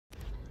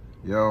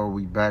Yo,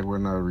 we back with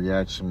another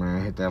reaction,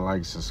 man. Hit that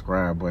like,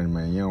 subscribe button,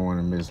 man. You don't want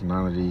to miss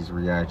none of these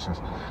reactions.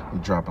 We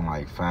dropping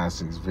like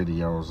 5-6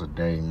 videos a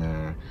day,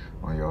 man,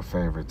 on your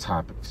favorite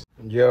topics.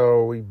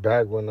 Yo, we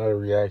back with another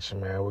reaction,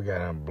 man. We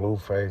got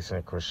Blueface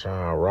and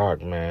Krishan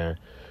Rock, man.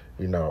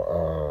 You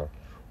know,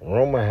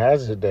 rumor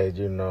has it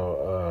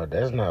that,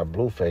 that's not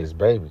Blueface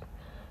baby.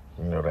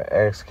 You know, the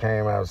ex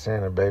came out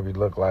saying the baby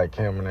looked like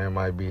him and that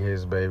might be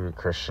his baby.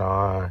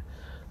 Krishan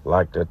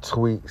liked a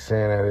tweet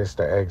saying that it's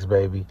the ex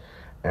baby.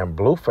 And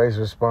Blueface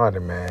responded,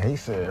 man. He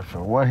said,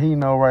 for what he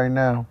know right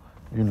now,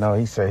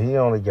 he said he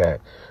only got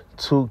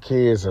 2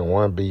 kids and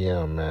 1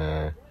 BM,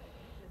 man.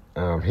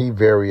 He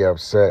very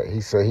upset.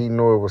 He said he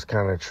knew it was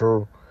kind of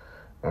true.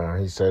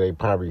 He said they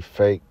probably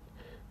faked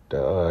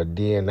the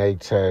DNA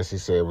test. He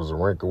said it was a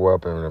wrinkle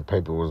up and the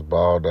paper was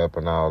balled up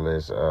and all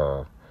this.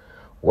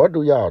 What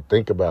do y'all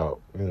think about,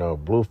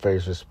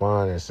 Blueface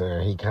responding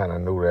saying he kind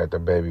of knew that the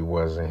baby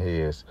wasn't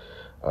his?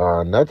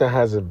 Nothing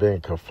hasn't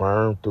been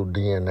confirmed through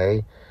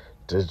DNA.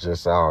 This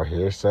just all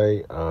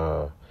hearsay.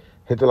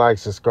 Hit the like,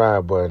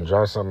 subscribe button.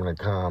 Drop something in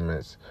the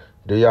comments.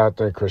 Do y'all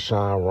think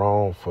Krishan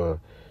wrong for,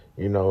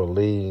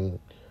 leading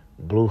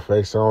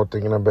Blueface on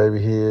thinking the baby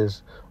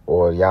his?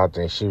 Or y'all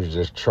think she was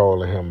just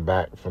trolling him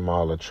back from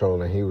all the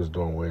trolling he was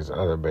doing with his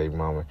other baby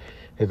mama?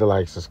 Hit the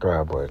like,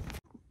 subscribe button.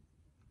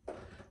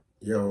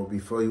 Yo,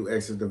 before you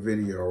exit the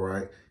video,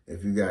 right?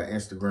 If you got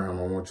Instagram,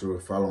 I want you to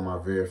follow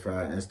my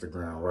verified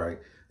Instagram, right?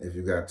 If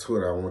you got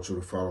Twitter, I want you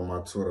to follow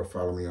my Twitter.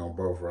 Follow me on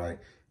both, right?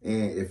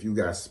 And if you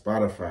got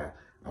Spotify,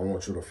 I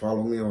want you to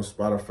follow me on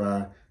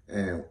Spotify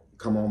and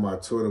come on my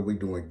Twitter. We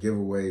doing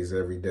giveaways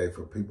every day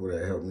for people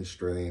that help me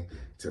stream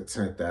to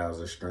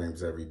 10,000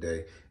 streams every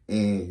day.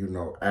 And,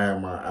 add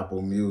my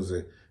Apple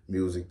music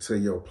to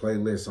your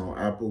playlist on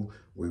Apple.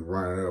 We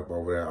run it up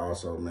over there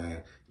also,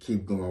 man.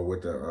 Keep going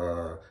with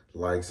the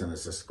likes and the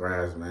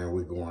subscribes, man.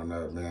 We going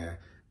up, man.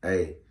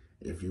 Hey,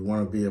 if you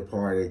want to be a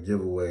part of the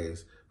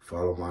giveaways,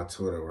 follow my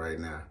Twitter right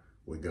now.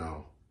 We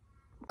gone.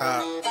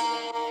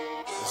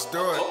 Let's do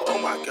it.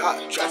 Oh my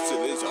God,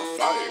 Justin is on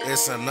fire.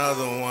 It's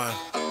another one.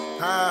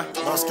 Huh?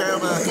 Boss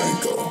Cameron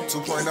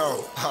 2.0.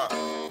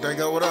 Ha.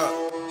 Dango, what up?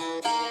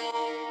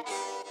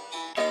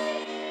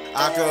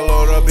 I could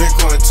load up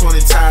Bitcoin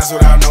 20 times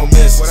without no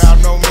misses.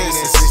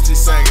 60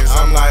 seconds.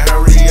 I'm like,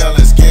 hurry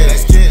up, let's get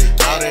it.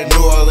 Out in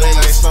New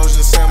Orleans,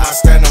 explosions in my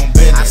stand on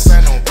business.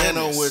 In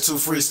them with 2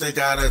 free, stick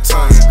out a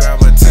tongue and grab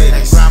a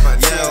titties. Yeah,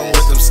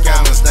 with them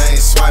scammers, they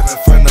ain't swiping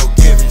for no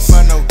givings.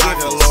 I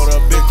could load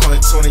up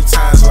Bitcoin 20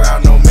 times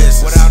without no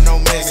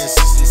misses.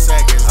 60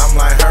 seconds. I'm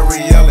like,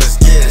 hurry up, let's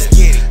get it.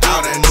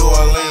 Out in New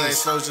Orleans,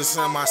 explosions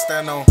in my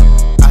stand on.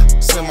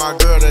 Send my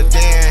girl to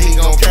Dan, he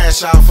gon'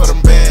 cash out for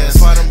them bands.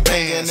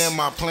 Thinking in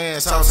my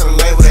plans, talk to the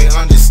label, they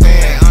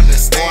understand.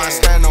 Boy, I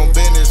stand on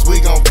business.